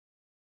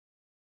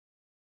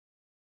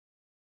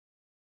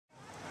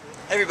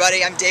Hey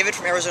everybody, I'm David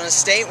from Arizona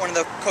State, one of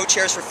the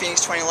co-chairs for Phoenix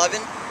 2011.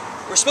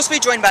 We're supposed to be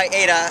joined by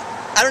Ada.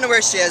 I don't know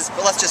where she is,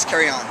 but let's just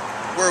carry on.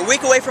 We're a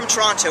week away from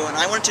Toronto, and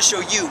I wanted to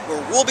show you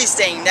where we'll be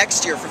staying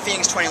next year for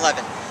Phoenix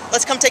 2011.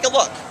 Let's come take a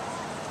look.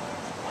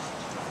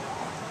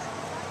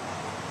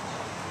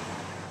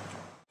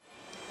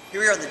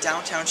 Here we are in the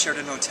downtown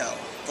Sheraton Hotel,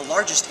 the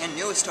largest and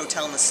newest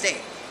hotel in the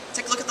state.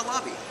 Take a look at the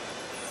lobby.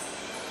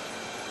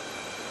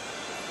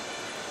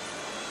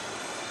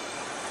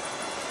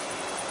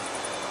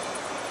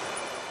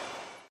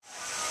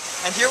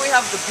 And here we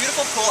have the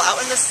beautiful pool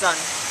out in the sun.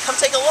 Come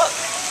take a look.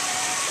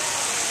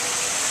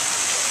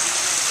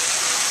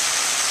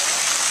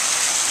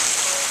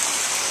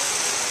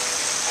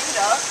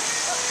 Ada,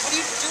 what are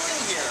you doing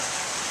here?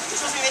 We're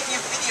supposed to be making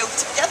a video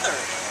together.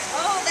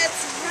 Oh,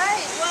 that's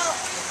right. Well,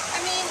 I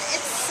mean,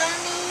 it's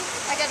sunny.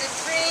 I got a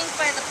drink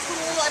by the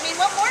pool. I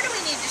mean, what more do we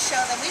need to show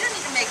them? We don't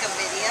need to make a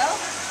video.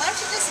 Why don't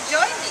you just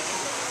join me?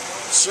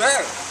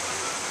 Sure.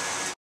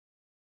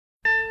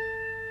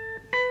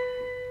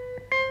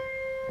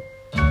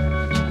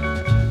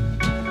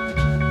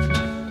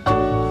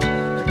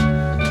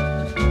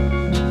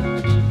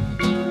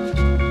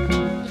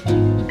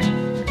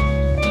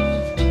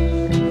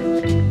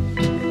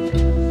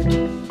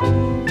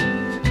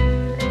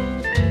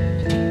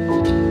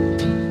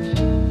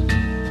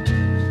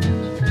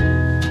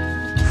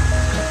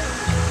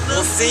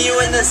 We'll see you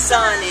in the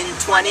sun in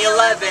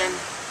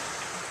 2011.